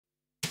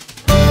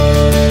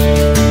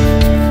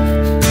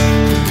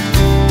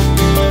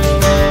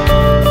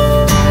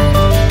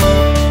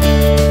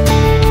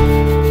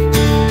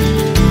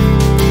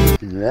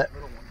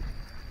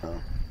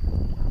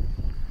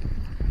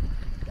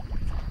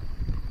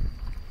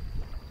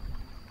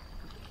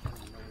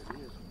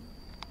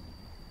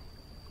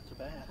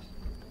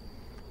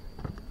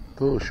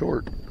a little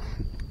short.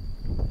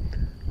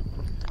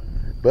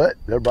 But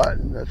they're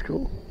biting. That's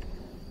cool.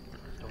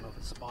 Don't know if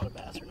it's spotted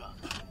bass or not.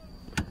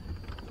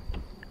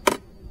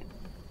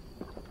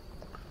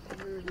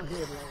 Where's my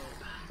headlamp?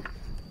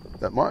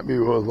 That might be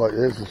what was like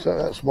this.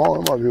 That small,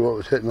 that might be what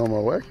was hitting on my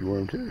wacky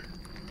worm too.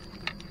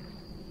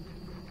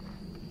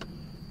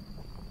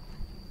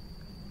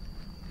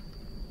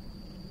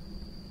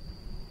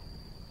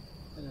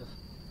 It is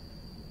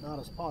not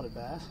a spotted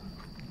bass.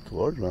 It's a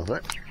largemouth,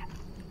 right?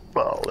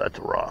 Oh, that's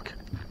a rock.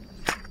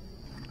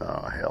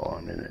 Oh, hell,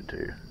 I'm in it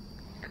too.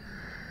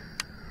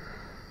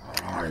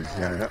 Oh, he's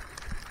got it.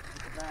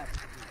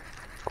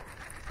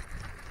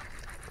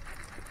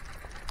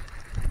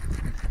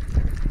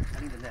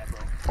 I need the net, bro.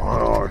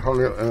 Oh, hold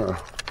it.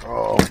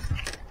 Oh.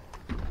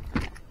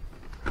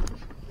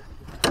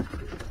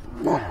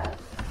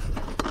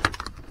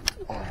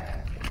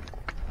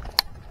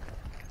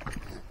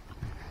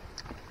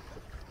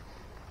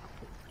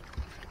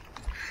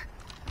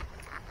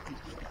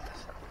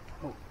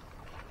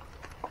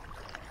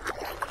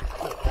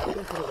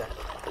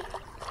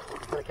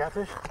 Is that a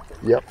catfish?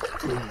 Yep.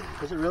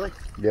 Is it really?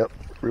 Yep.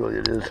 Really,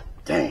 it is.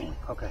 Dang.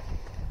 Okay.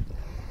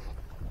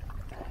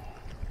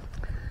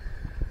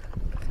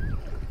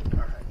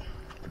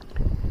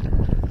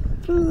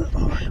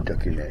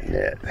 Stuck in that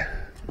net.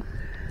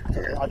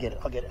 Okay, I'll get it.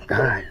 I'll get it. All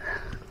right.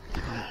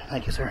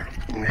 Thank you, sir.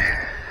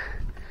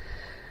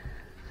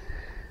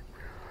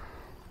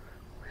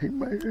 He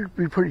might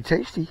be pretty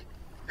tasty.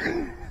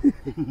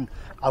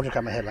 I'll just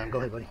grab my headlamp. Go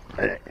ahead, buddy.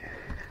 All right.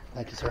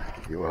 Thank you, sir.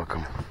 You're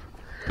welcome.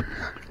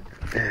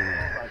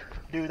 Like,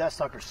 dude, that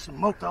sucker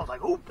smoked. I was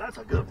like, oh, that's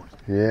a good one.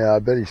 Yeah, I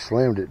bet he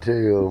slammed it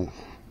too.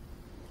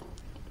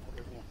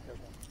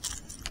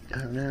 I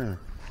don't know.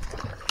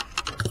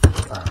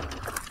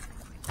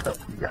 Oh,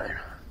 you got him.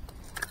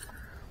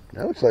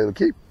 That looks like it'll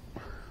keep. I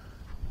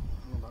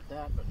don't know about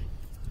that, but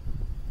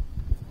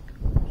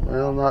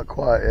Well, not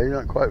quite. He's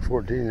not quite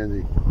 14, is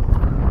he?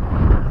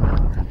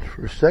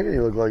 For a second, he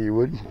looked like he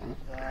would.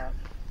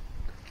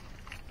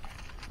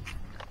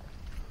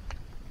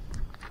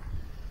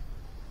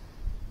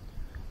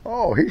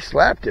 Oh, he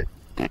slapped it.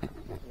 Yeah.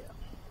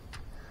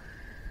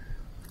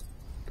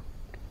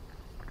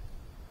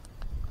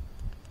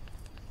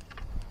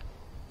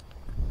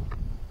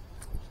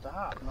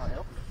 Stop, I'm not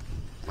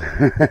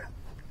helping.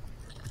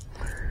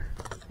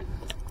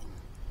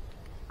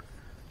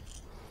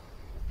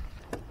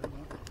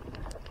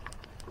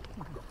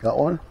 Got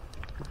one?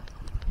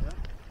 Yeah.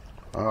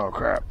 Oh,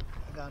 crap.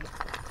 I got it.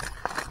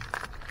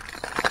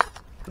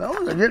 That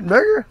one's getting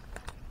bigger.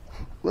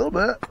 A little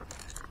bit.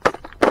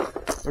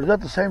 Or is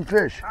that the same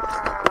fish?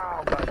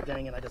 Oh, God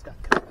dang it, I just got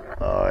cut.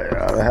 Oh,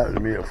 yeah, that happened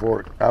to be a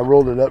fork. I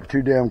rolled it up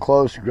too damn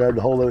close, grabbed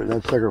a hold of it, and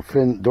that sucker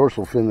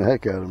dorsal fin the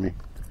heck out of me.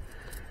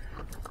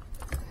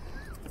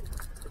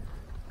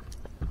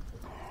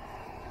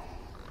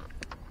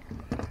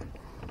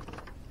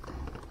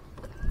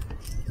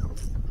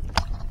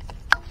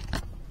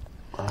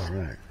 All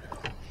right.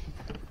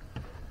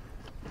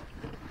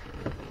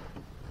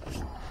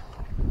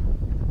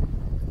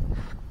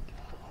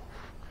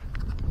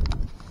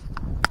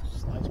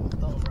 Slice my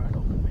thumb right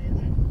open, man.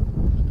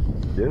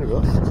 Did it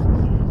really?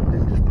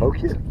 Did it just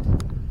poke you?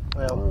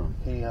 Well,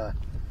 he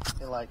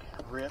like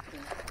ripped.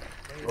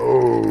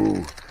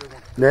 Oh,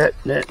 net.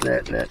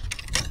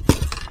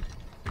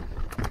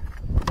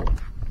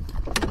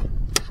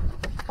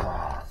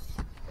 Ah.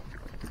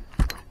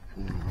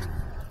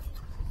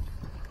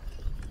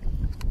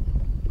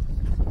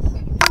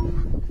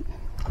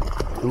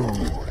 Ooh.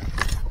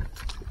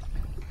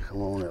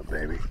 Come on up,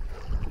 baby.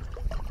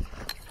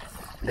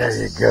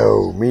 There you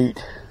go,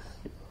 meat.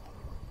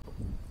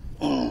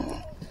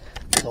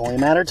 It's only a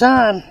matter of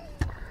time.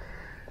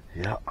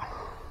 Yeah.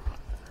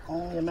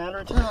 Only a matter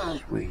of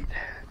time. Sweet.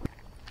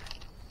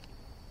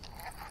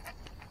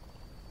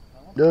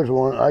 There's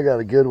one. I got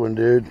a good one,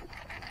 dude.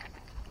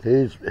 He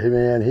is. I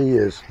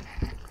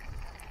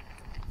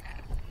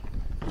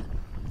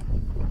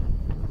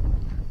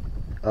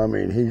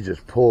mean, he's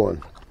just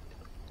pulling.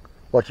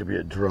 Watch it be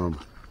a drum.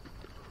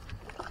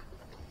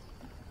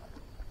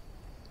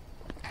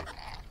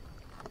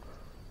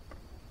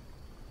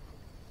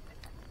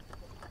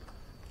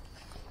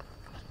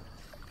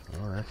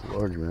 Oh, that's a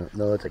largemouth.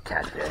 No, it's a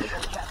catfish.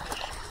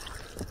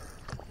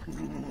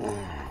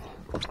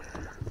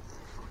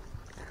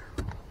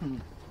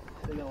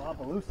 Big old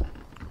Appaloosa.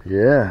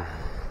 Yeah.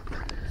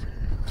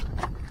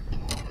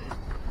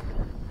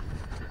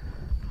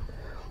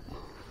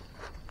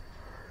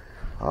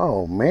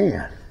 Oh,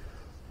 man.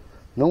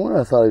 No wonder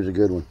I thought he was a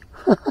good one.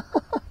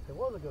 It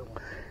was a good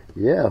one.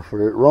 Yeah, for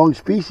the wrong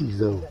species,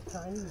 though. That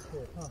Chinese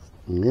fish, huh?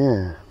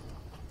 Yeah.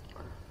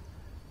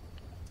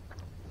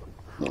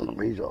 Oh,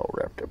 he's all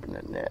wrapped up in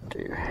that net,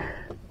 too.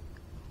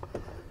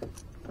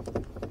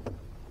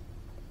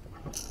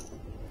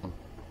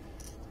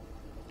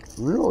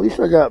 Well, at least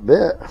I got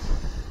bit.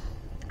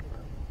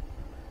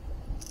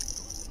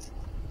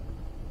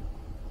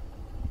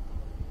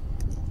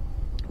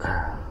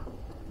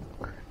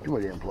 Give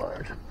me the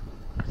pliers.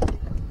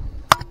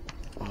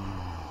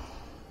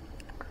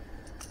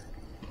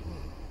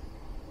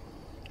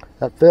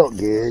 That felt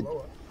good.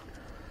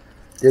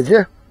 Did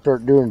you?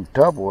 Start doing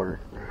top water.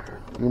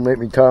 You make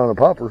me tie on a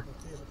popper.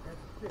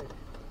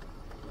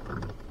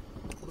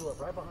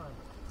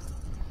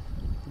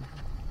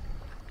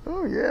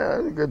 Oh yeah,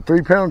 that's a good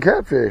 3-pound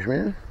catfish,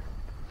 man.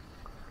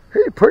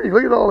 He's pretty.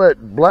 Look at all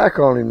that black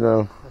on him,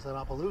 though. That's an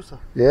Appaloosa.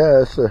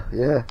 Yeah, that's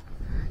yeah.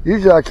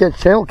 Usually I catch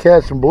channel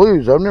cats and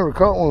blues. I've never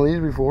caught one of these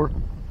before.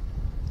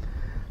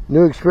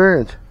 New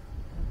experience.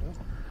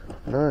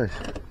 Nice.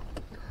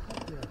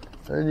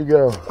 There you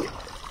go.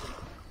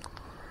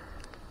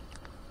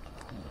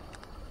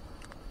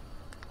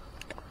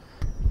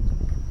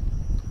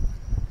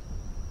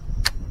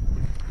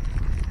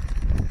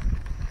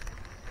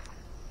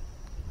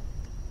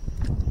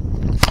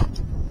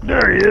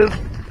 There he is.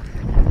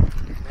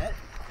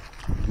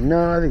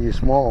 No, I think he's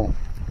small.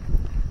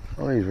 I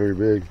don't think he's very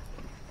big.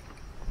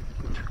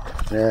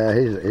 Yeah,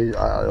 he's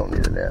I don't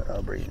need a net.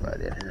 I'll bring him right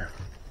in here.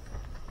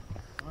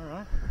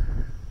 Alright.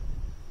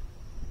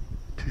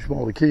 Too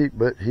small to keep,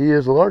 but he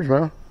is a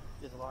largemouth.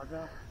 He's a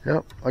largemouth?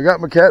 Yep. I got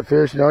my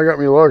catfish, now I got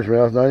me a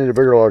largemouth. Now I need a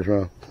bigger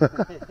largemouth.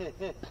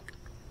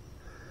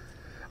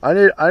 I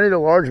need a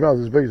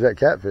largemouth as big as that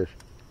catfish.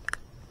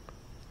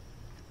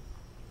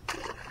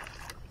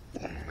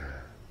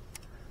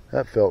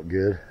 That felt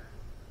good.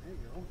 There you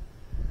go.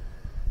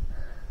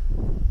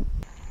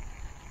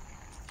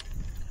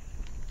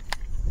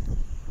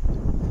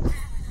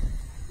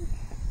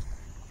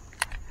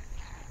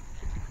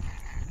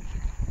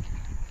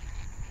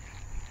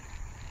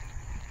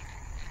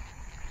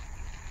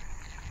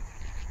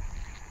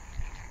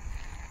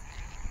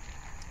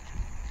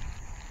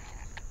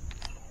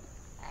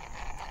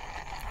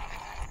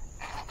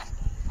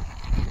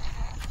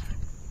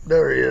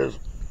 There he is.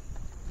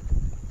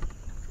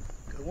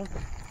 Good one.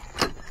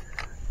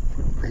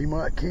 He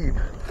might keep.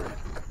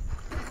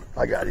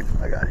 I got him.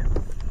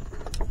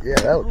 Yeah,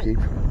 that'll keep.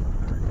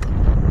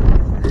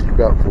 He's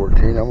about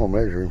 14. I'm gonna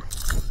measure him.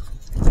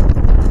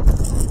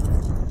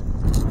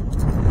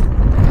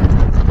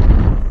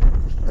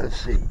 Let's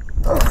see.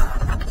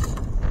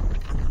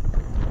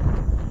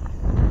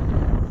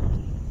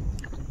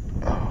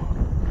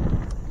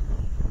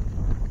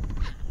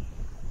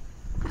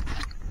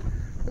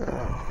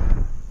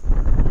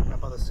 How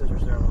about the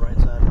scissors there on the right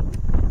side?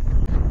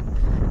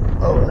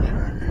 Oh, that's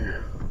right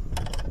here.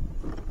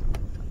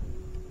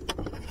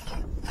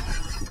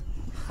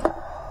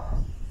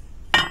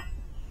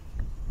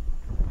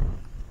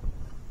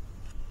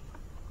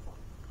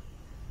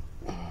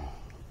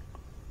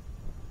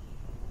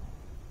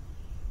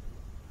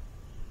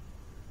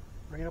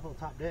 Bring it up on the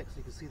top deck so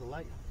you can see the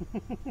light.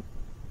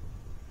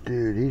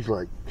 Dude, he's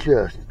like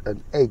just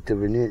 1/8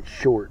 of an inch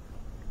short.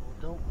 Well,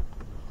 don't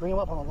bring him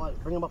up on the light.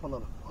 Bring him up on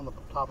the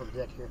top of the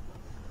deck here.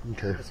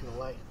 Okay. You can see the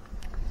light.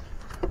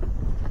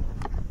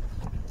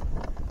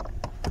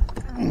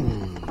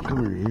 Come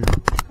here, you.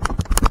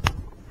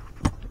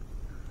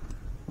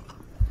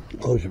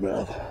 Close your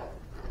mouth.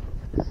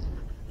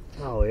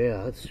 Oh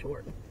yeah, that's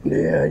short.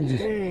 Yeah, you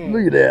just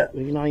look at that.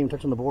 You're not even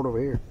touching the board over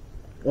here.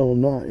 Oh,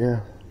 I'm not. Yeah.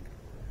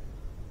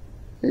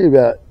 He's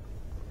about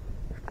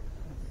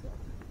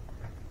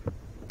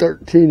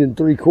 13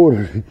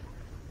 3/4.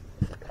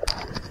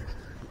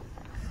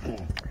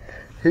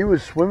 He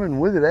was swimming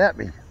with it at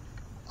me.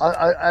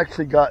 I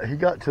actually he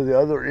got to the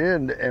other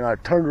end and I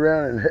turned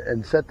around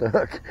and set the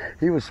hook.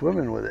 He was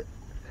swimming with it.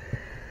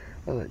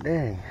 I was like,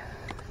 dang.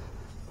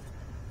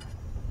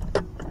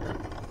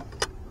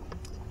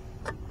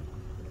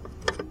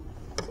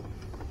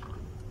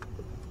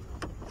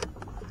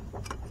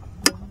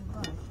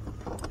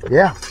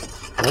 Yeah,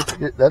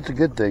 that's a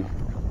good thing.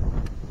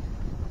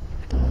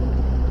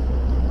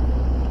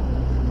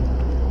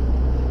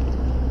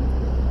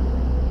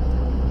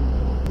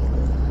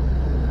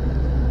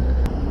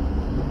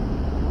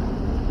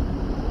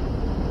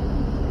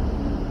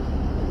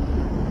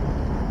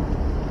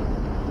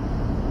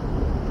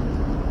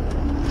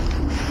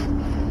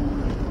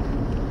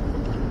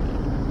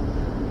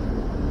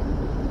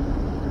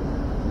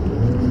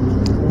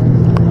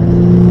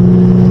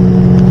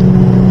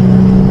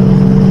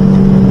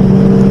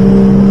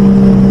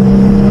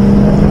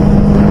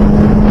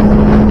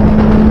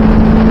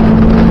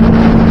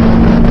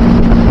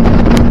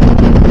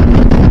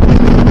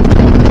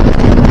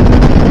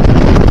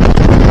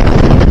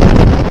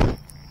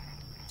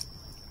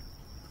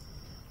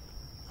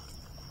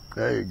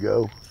 There you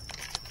go.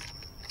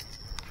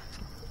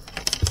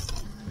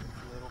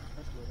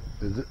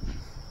 Is it?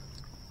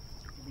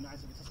 It'd be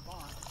nice if it's a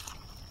spot.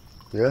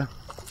 Yeah.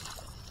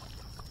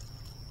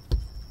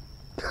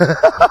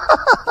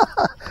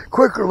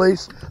 Quick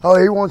release. Oh,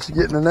 he wants to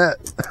get in the net.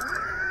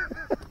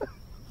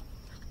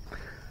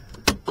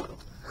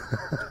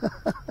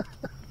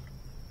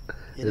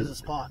 It is a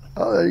spot.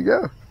 Oh, there you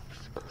go.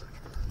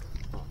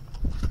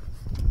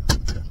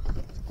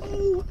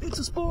 Oh, it's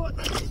a spot.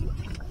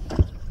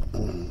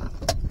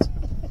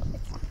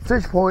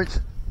 Fish points.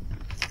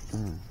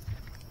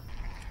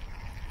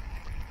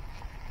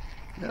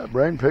 Yeah,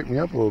 brain picked me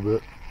up a little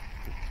bit.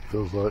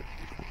 Feels like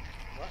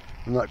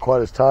I'm not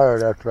quite as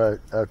tired after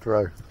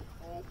I.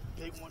 Oh,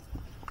 big one.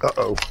 Uh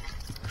oh.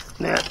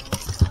 Nah. Well,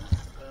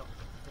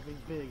 if he's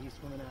big, he's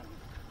swimming at him.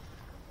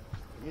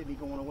 He hit me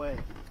going away.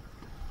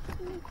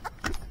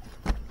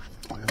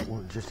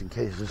 Well, just in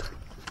cases.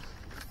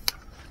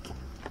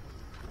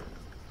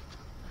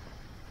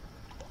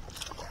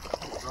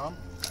 Drum?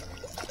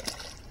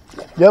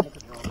 Yep.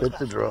 Hit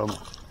the drum.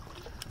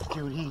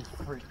 Dude, he's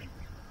freaking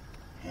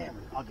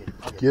hammered. I'll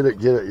get it.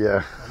 Get it,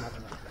 yeah.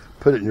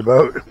 Put it in your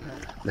boat.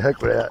 The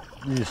heck with that.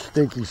 You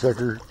stinky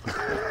sucker.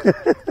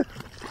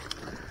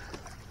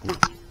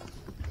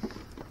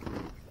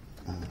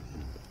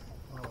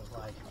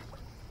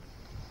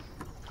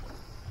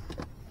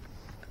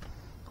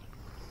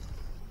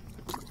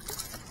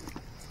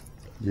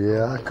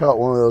 Yeah, I caught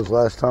one of those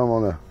last time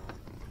on a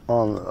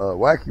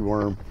wacky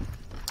worm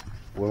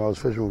when I was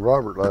fishing with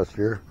Robert last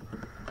year.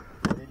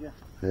 Did you?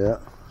 Yeah.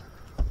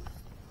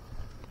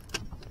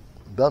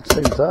 About the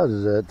same size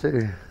as that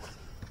too.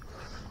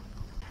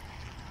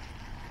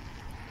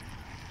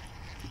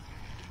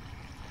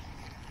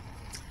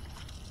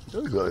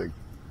 Looks like,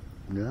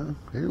 yeah,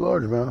 he's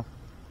largemouth.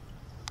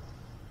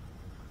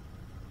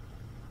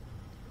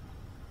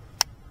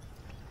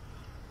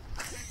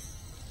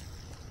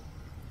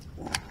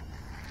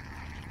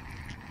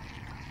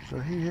 So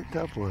he hit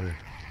topwater.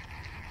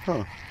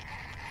 Huh.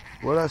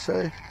 What'd I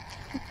say?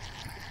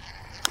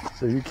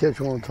 So you catch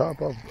one on top,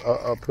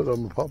 I'll put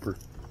on the popper.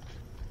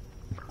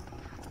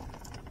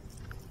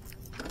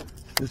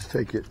 Just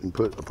take it and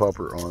put a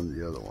popper on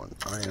the other one.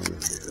 I am going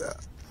to do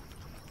that.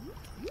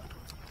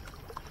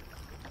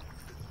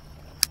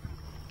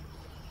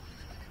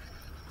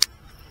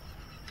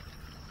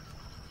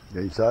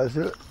 Any size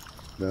to it?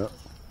 No.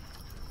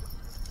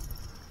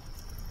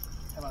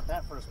 How about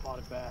that for a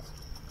spotted bass?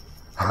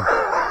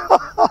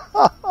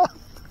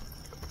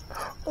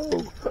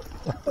 Oh.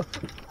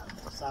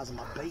 The size of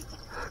my bait.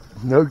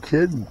 No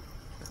kidding.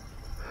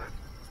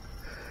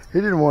 He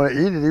didn't want to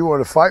eat it, he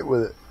wanted to fight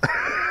with it.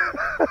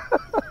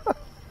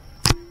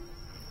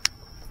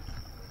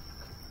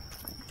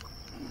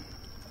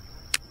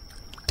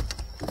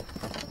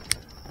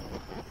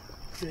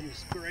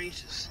 Goodness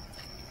gracious.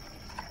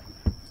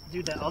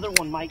 Dude, that other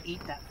one might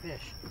eat that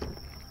fish.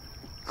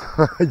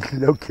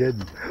 No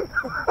kidding.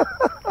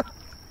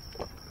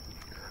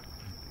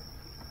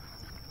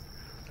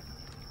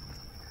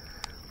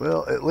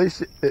 Well, at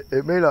least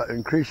it may not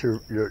increase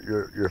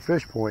your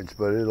fish points,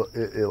 but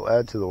it'll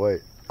add to the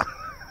weight.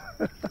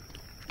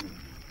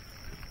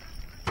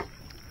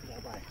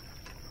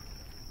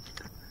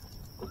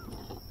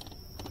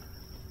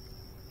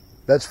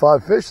 That's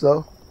 5 fish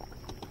though.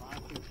 5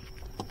 fish.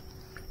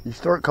 You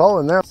start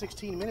calling now.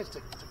 16 minutes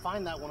to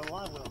find that one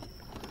alive well.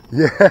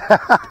 Yeah.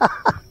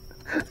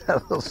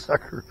 That little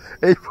sucker.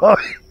 He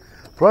probably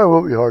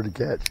will be hard to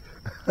catch.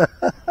 I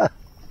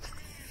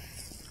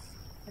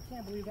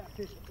can't believe that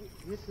fish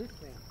hit this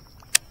thing.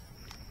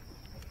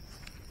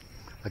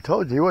 I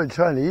told you he wasn't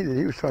trying to eat it,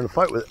 he was trying to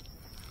fight with it.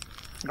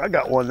 I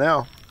got one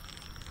now.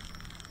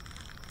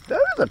 That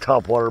is a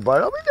topwater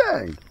bite, I'll be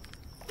danged.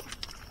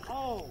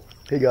 Oh!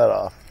 He got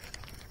off.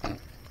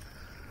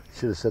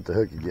 Should have set the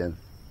hook again.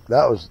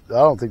 That was, I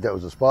don't think that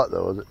was a spot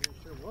though, was it? It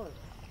sure was.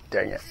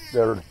 Dang it.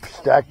 They're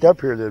stacked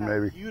up here then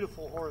maybe.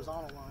 Beautiful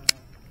horizontal line.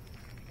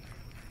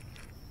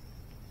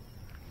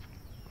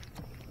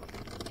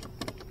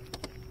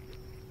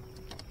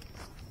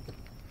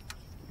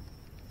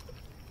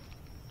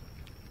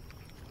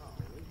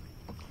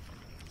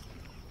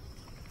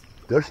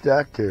 They're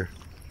stacked here.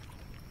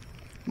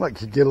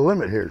 Might get a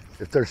limit here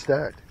if they're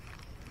stacked.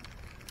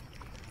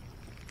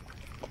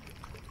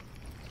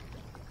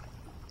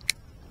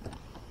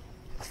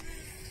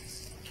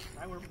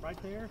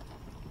 Right there,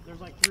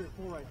 there's like 3 or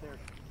 4 right there.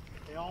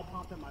 They all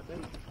popped at my bait.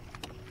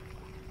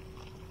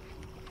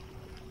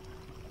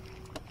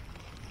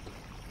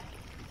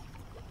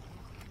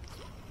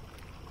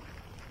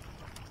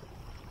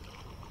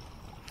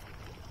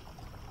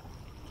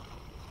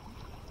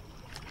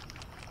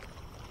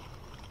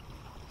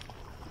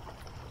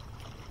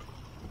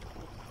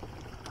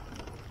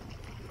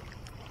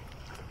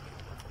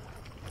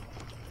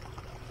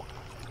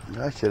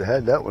 I should have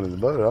had that one in the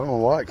boat. I don't know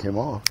why it came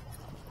off.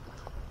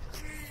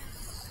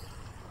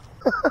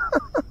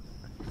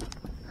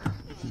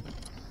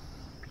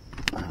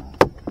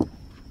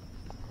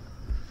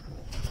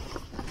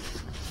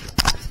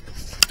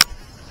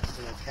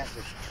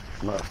 Catfish.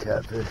 Not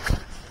catfish.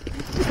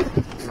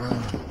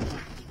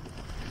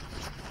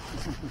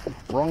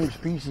 Wrong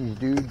species,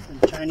 dude.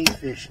 Chinese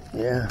fish.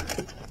 Yeah.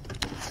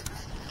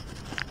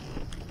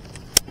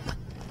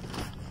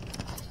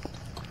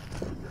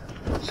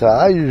 So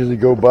I usually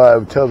go buy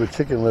a tub of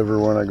chicken liver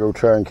when I go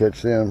try and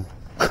catch them.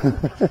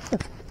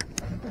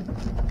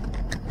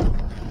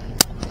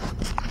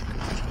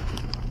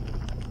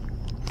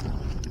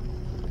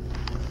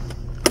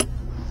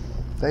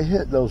 They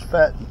hit those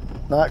fat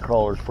night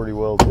crawlers pretty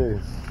well too.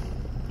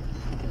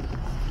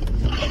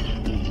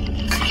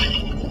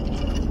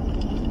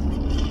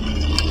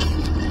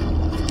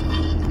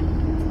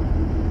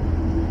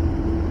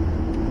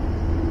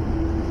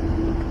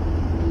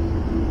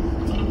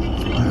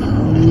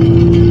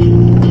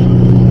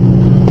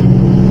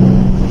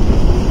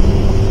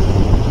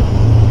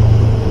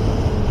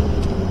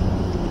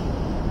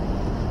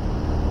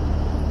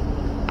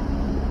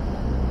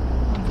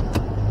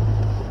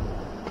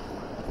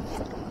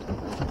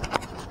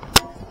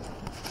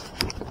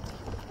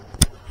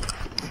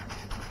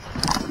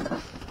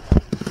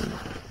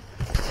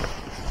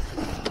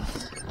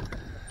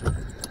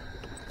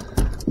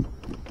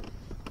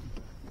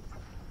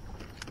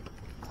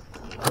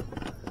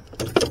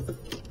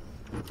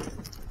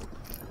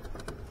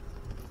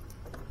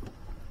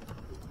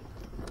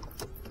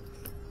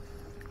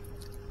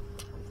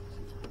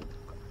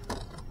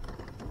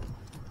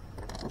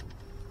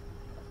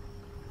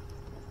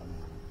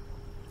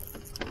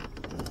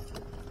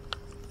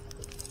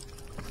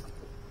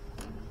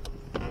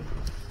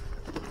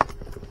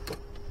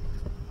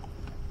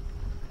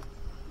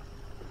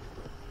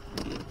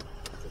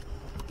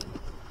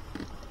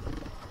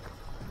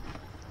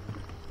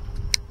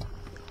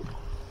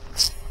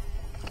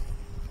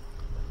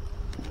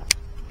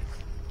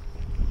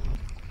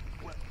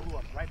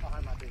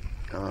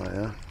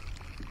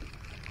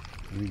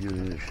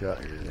 shot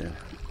here then.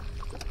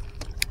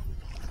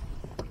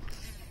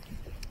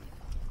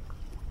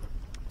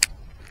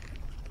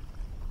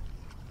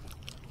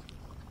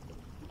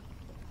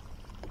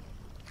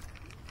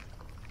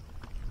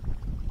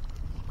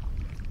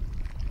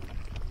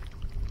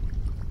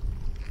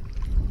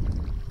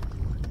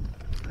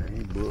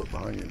 He blew up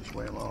behind you and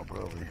swam off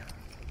probably.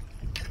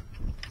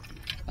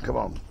 Come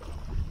on.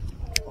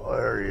 Oh,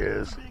 there he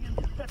is.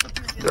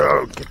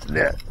 Oh, get the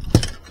net.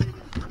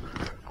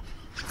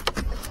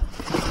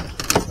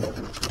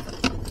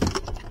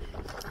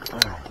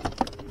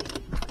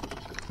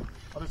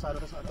 Other side,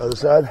 other side. Other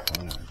side?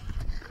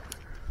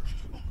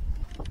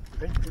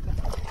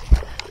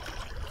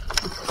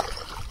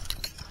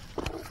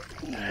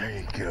 There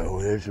you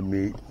go. There's your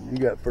meat. You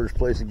got first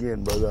place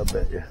again, brother, I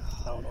bet you.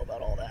 I don't know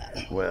about all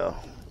that.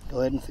 Well.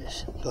 Go ahead and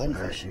fish. Go ahead and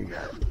fish. You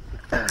got it.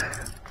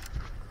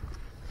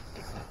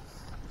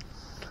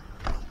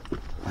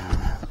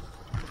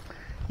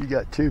 You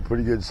got two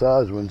pretty good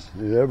sized ones.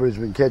 Everybody's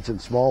been catching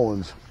small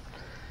ones.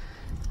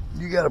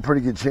 You got a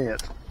pretty good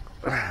chance.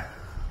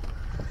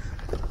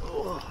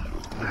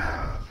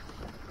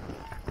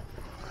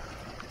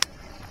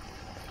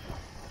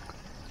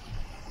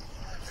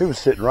 He was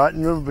sitting right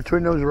in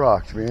between those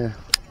rocks, man.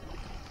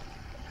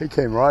 He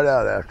came right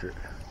out after it.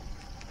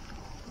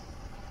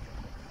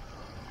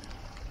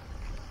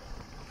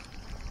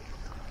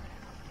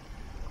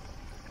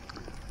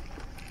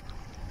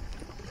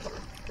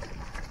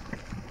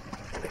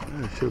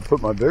 I should have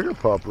put my bigger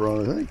popper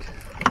on, I think.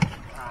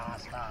 Ah,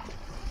 stop.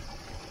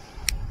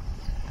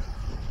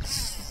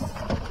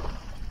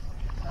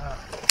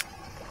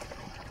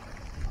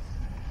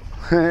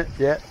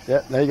 Yeah,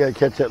 now you gotta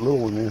catch that little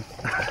one, man.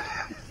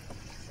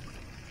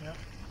 Yep.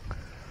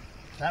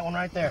 That one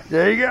right there.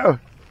 There you go.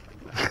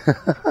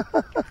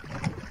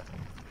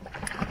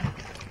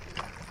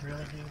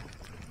 Really do.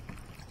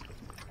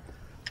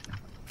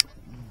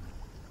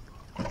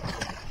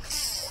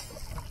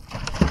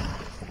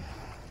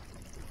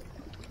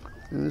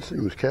 And this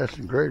thing was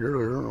casting great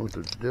earlier. I don't know what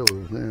the deal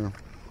is now.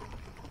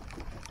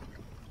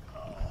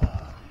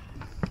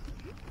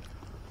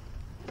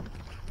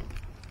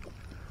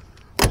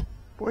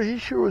 Boy, he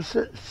sure was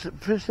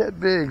fish that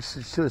big.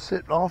 So it's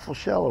sitting awful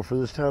shallow for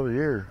this time of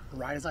year.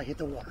 Right as I hit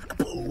the water.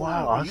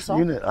 Wow, I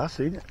seen it. I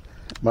seen it.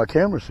 My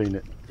camera seen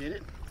it. Did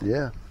it?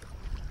 Yeah.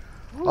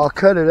 I'll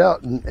cut it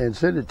out and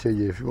send it to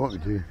you if you want me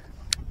to.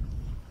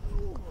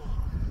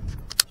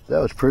 That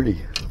was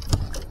pretty.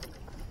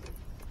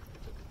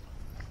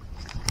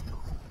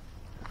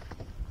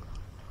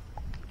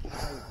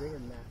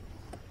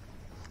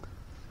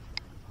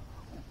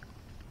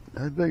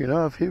 That's big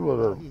enough. He would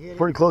have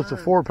pretty close to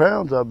 4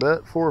 pounds, I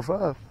bet. 4 or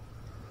 5.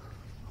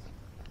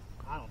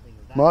 I don't think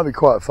that. Might be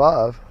quite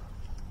 5.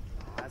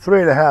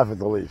 3.5 at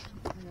the least.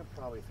 Yeah,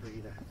 probably 3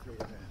 to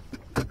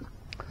 3.5.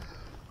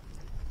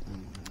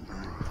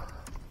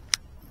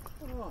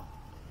 Oh.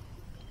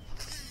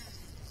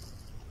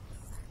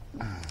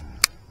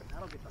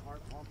 That'll get the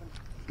heart pumping.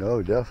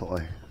 Oh,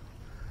 definitely.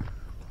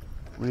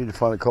 We need to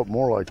find a couple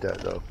more like that,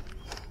 though.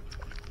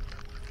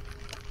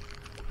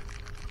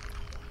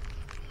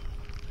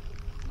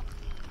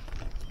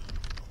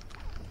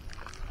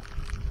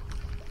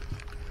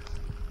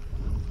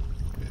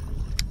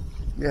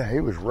 Yeah,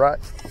 he was right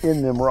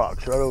in them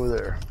rocks, right over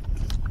there.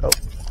 Oh.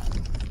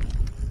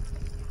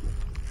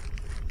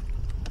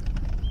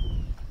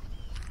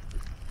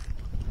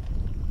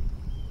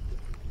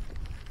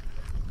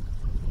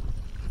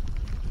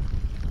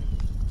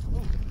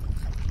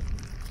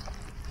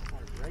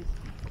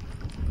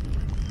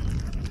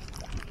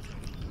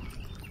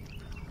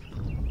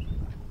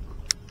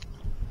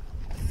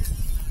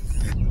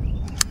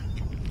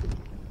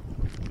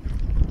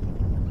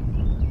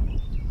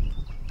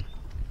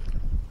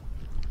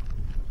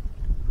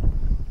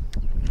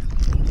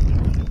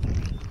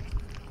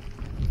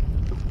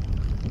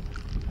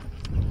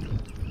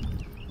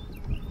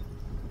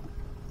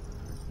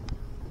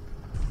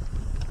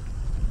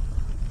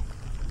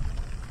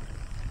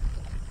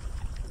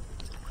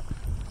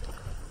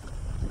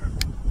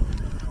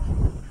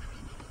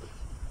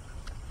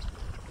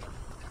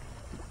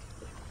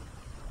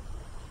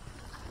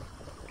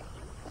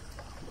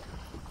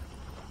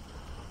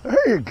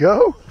 There you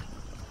go.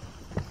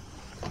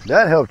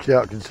 That helped you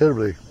out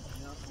considerably. Yep,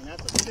 and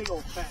that's a big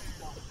old fat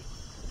spot.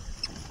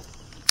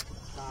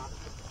 Stop.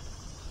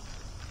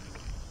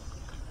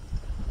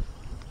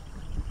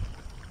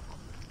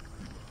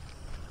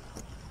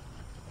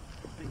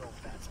 Big old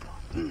fat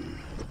spot.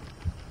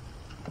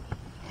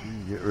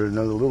 Get rid of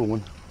another little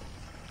one.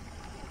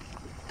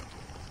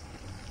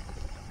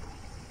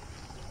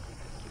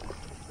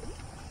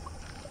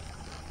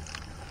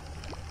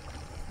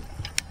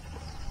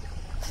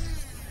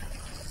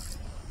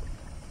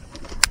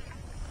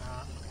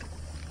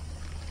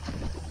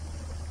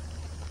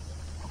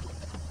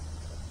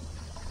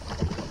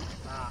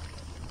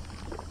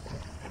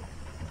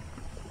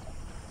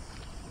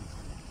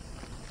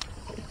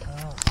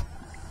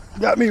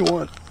 Got me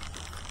one.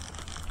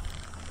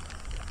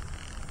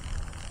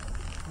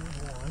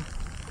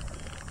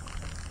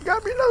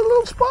 Got me another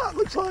little spot,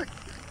 looks like.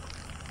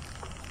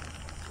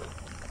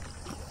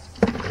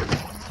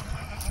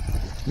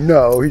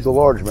 No, he's a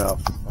largemouth,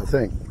 I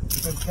think.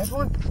 Did you catch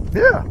one?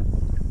 Yeah.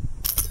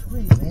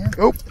 Sweet, man.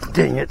 Oh,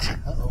 dang it.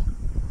 Uh-oh.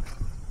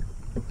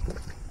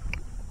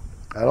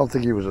 I don't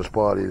think he was a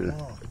spot either.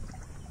 Oh.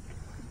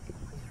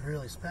 He's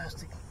really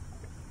spastic.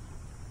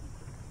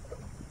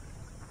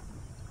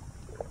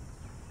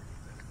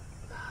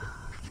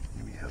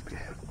 Let me help you.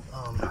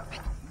 I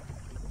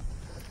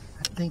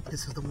think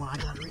this is the one I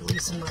got to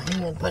release in my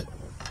hand, but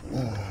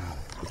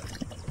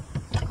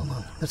hold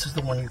on. This is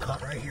the one you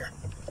caught right here.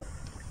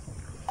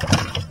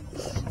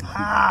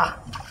 Ah!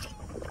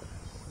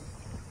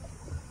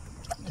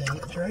 Dang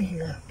it, it's right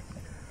here.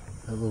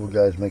 That little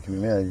guy's making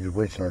me mad. He's just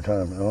wasting our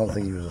time. I don't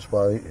think he was a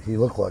spot. He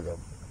looked like a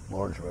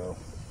largemouth.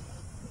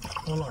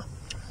 Hold on.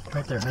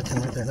 Right there. That's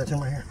him right there. That's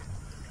him right here.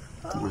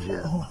 Where's he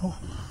at? Oh.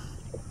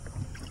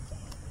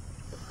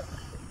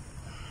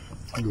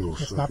 Little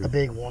It's sucker. not the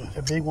big one.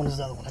 The big one is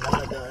the other one. I got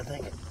that guy, I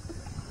think.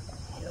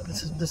 Yeah,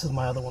 this is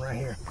my other one right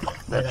here.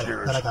 That's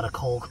yours. That I got a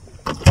cold.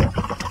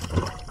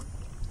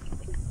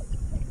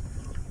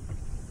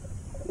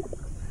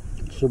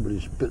 Somebody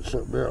spit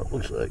something out,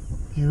 looks like.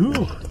 You.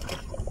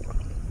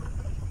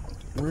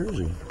 Where is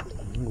he?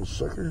 Little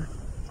sucker.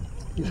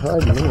 He's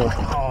hiding there.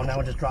 Oh, now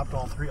I just dropped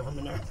all three of them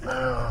in there.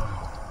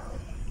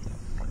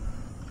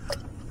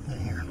 Right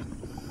here.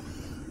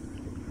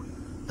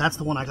 That's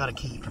the one I gotta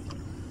keep.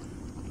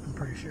 I'm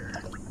pretty sure.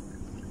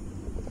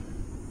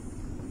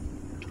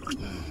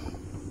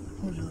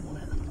 Where's the other one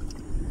at?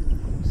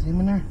 See him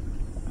in there?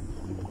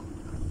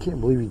 Can't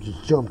believe he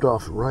just jumped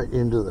off right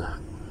into the...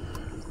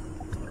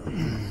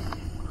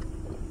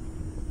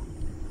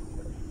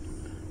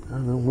 I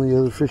don't know, when the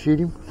other fish eat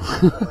him.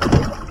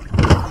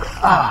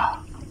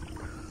 Ah!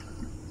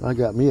 I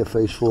got me a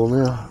face full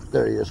now.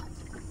 There he is.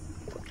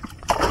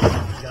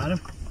 Got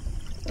him?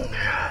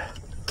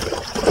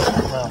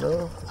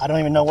 Well, I don't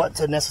even know what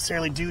to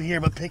necessarily do here,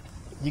 but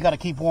you gotta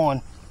keep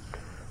one.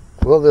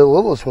 Well, the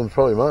littlest one's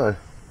probably mine.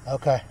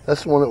 Okay.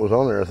 That's the one that was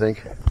on there, I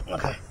think.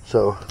 Okay.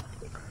 So,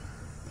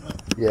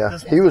 yeah,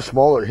 he was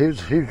smaller. He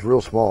was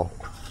real small.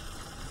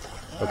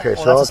 Okay,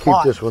 Well, so I'll that's a keep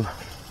spot. this one.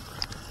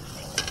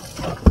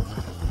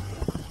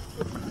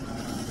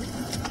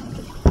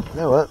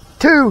 You know what?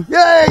 2!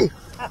 Yay!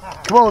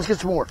 Come on, let's get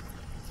some more.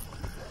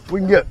 We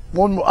can get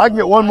one more. I can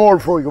get one more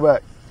before we go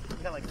back. You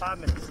got like 5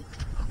 minutes.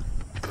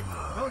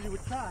 I told you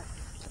we'd try.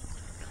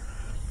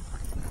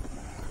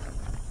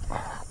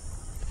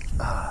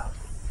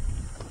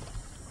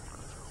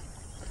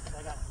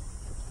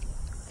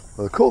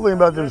 Well, the cool thing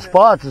about them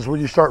spots is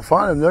when you start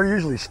finding them, they're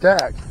usually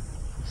stacked.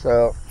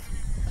 So,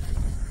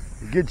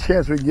 a good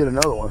chance we can get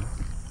another one.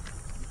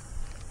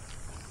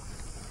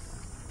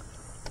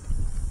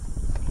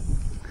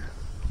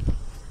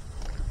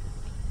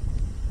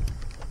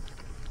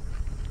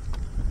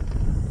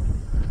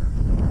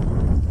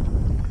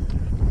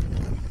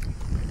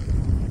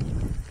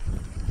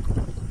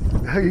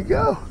 There you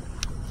go.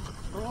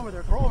 Throw over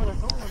there, throw over there,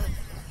 throw over there.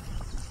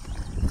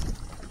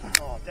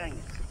 Oh, dang it.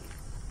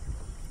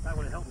 That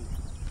would have helped me.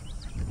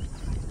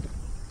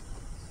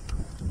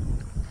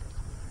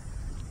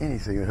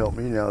 Anything would help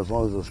me now as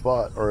long as it's a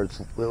spot, or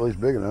it's at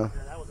least big enough.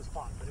 Yeah, that was a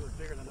spot, but it was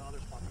bigger than the other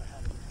spot that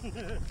I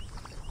had.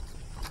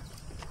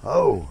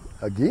 Oh,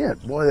 again,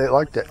 boy, they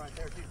like that. Right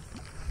there, too.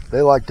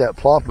 They like that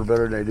plopper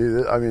better than they do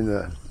this. I mean,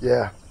 than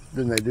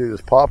they do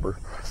this popper.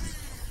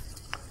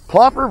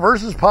 Plopper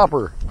versus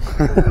popper.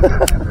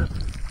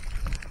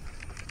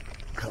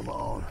 Come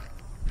on.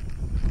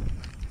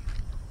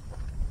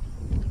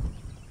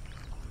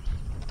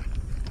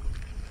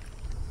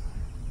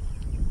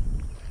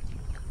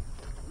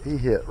 He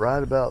hit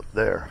right about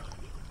there.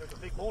 There's a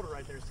big boulder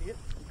right there, see it?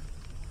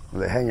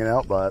 They're hanging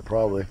out by it,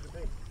 probably.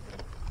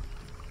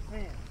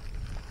 Man, I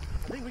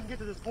think we can get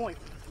to this point.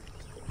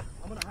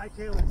 I'm gonna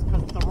hightail it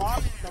because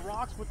the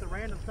rocks with the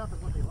random stuff is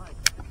what they like.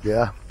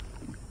 Yeah.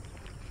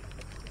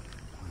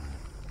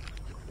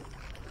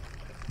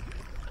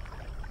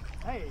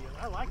 Hey,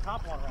 I like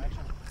topwater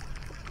action.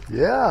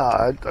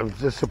 Yeah, I was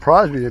just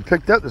surprised when you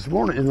picked up this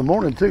morning, in the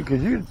morning too,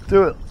 because you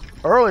threw it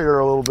earlier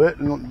a little bit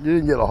and you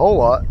didn't get a whole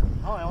lot.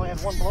 Oh, I only had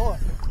one blow up.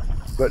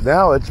 But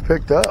now it's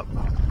picked up.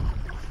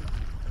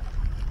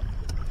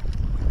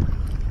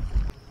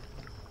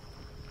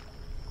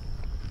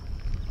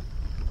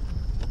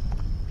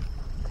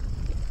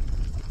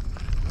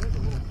 There's a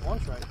little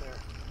bunch right there.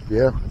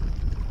 Yeah.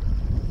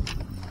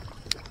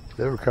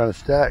 They were kind of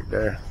stacked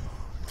there.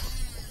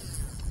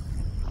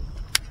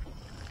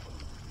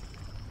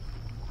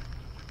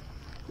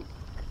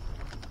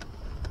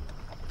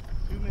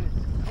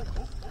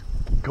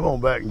 Come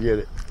on back and get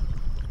it.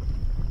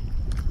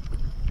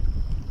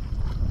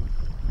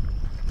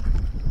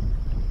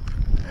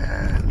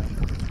 And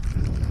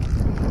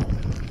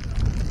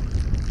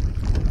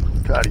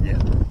try it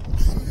again.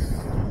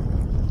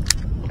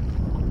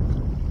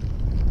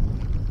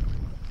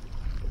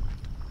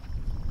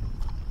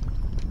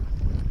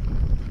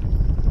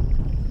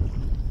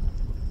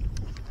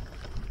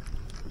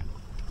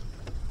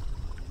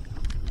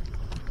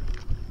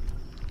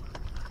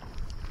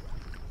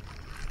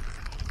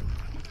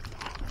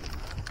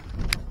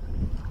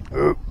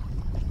 Oop.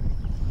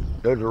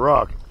 There's a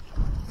rock.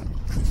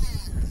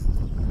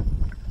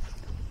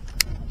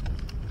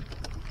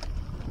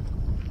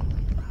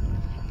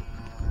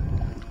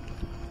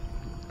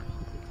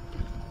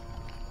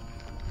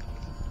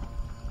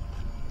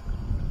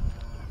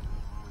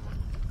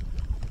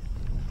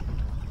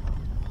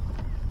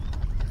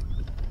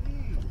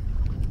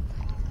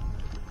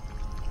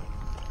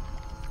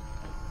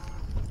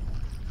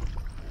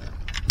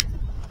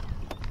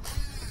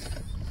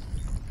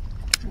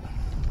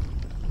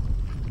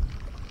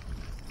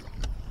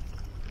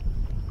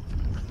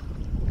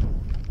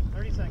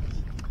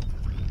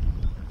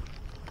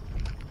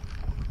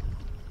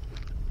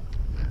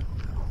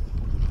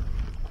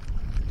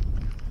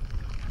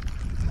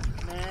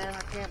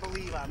 I can't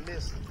believe I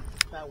missed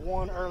that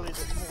one early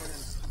this morning.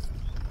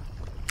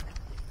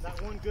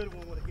 That one good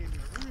one would have gave me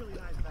a really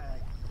nice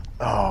bag.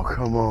 Oh,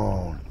 come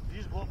on. Did you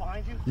just blow it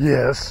behind you?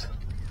 Yes.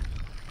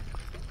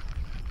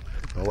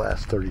 The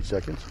last 30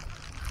 seconds.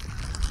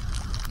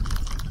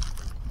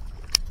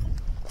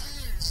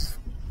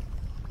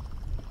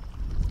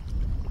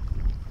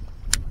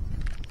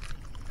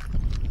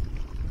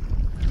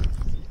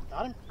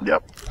 Got him?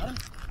 Yep. Got him?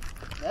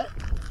 Net?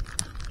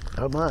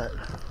 I might.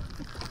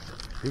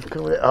 He's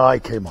coming. Oh, he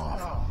came off.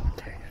 Oh.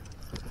 Dang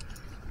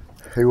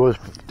it. He was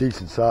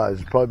decent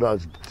size. Probably about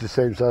the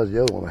same size as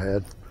the other one I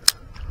had.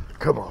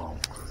 Come on.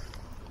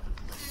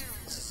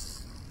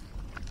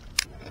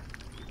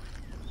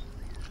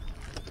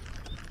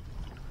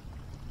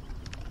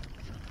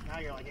 Now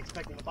you're like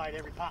expecting to bite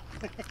every pop.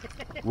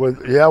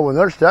 Yeah, when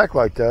they're stacked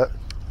like that.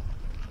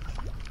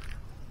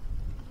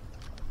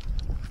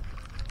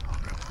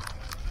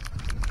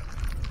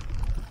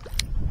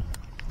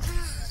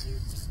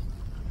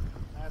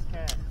 Nice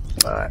cat.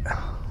 All right.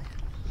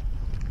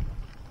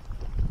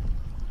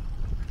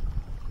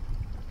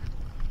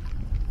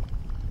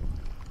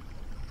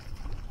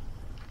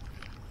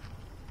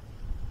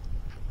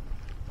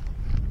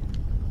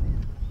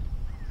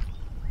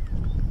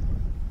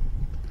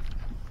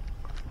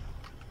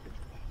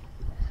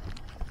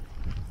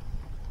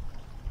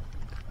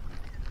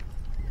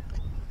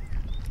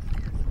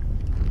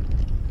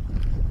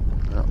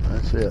 Well,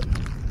 that's it.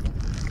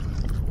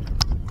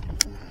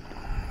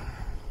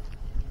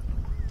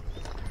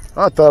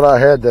 I thought I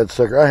had that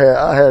sucker.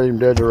 I had him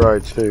dead to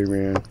rights too,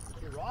 man.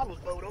 Your rod was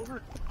bowed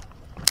over.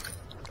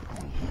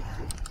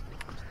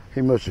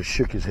 He must have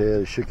shook his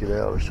head, shook it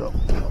out or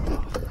something.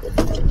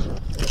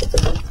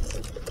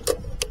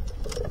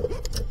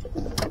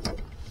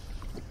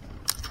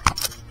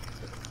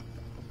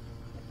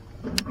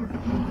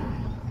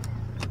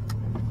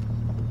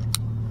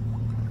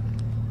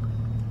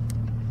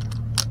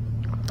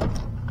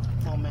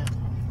 Oh man.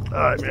 All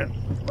right, man.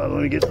 Let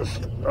me get this.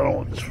 I don't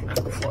want this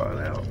flying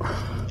out.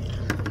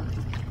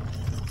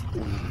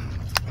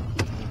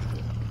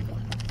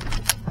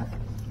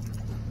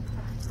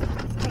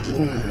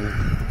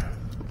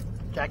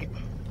 Jacket.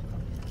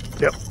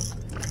 Yep.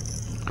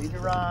 Leave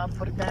your rod,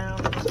 put it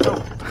down, let's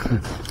go.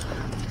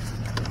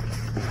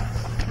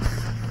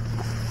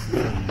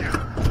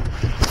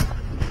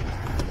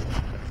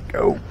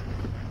 Go.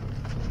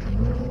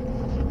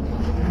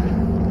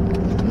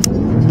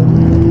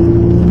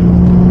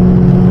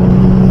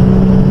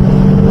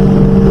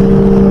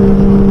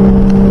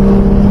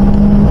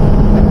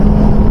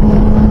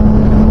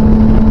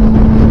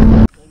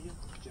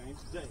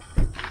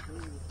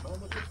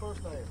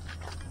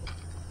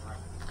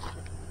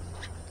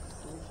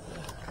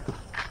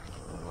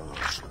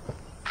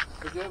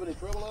 Did you have any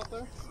trouble out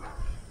there?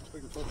 I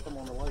figured folks come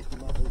on the lake, you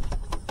might be.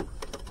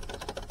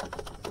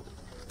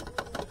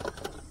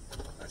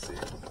 I see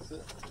it. That's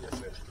it. Yes,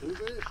 sir. 2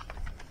 fish.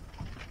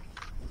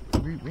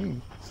 Beat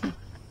me.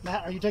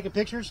 Matt, are you taking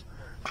pictures?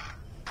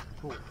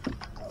 Cool.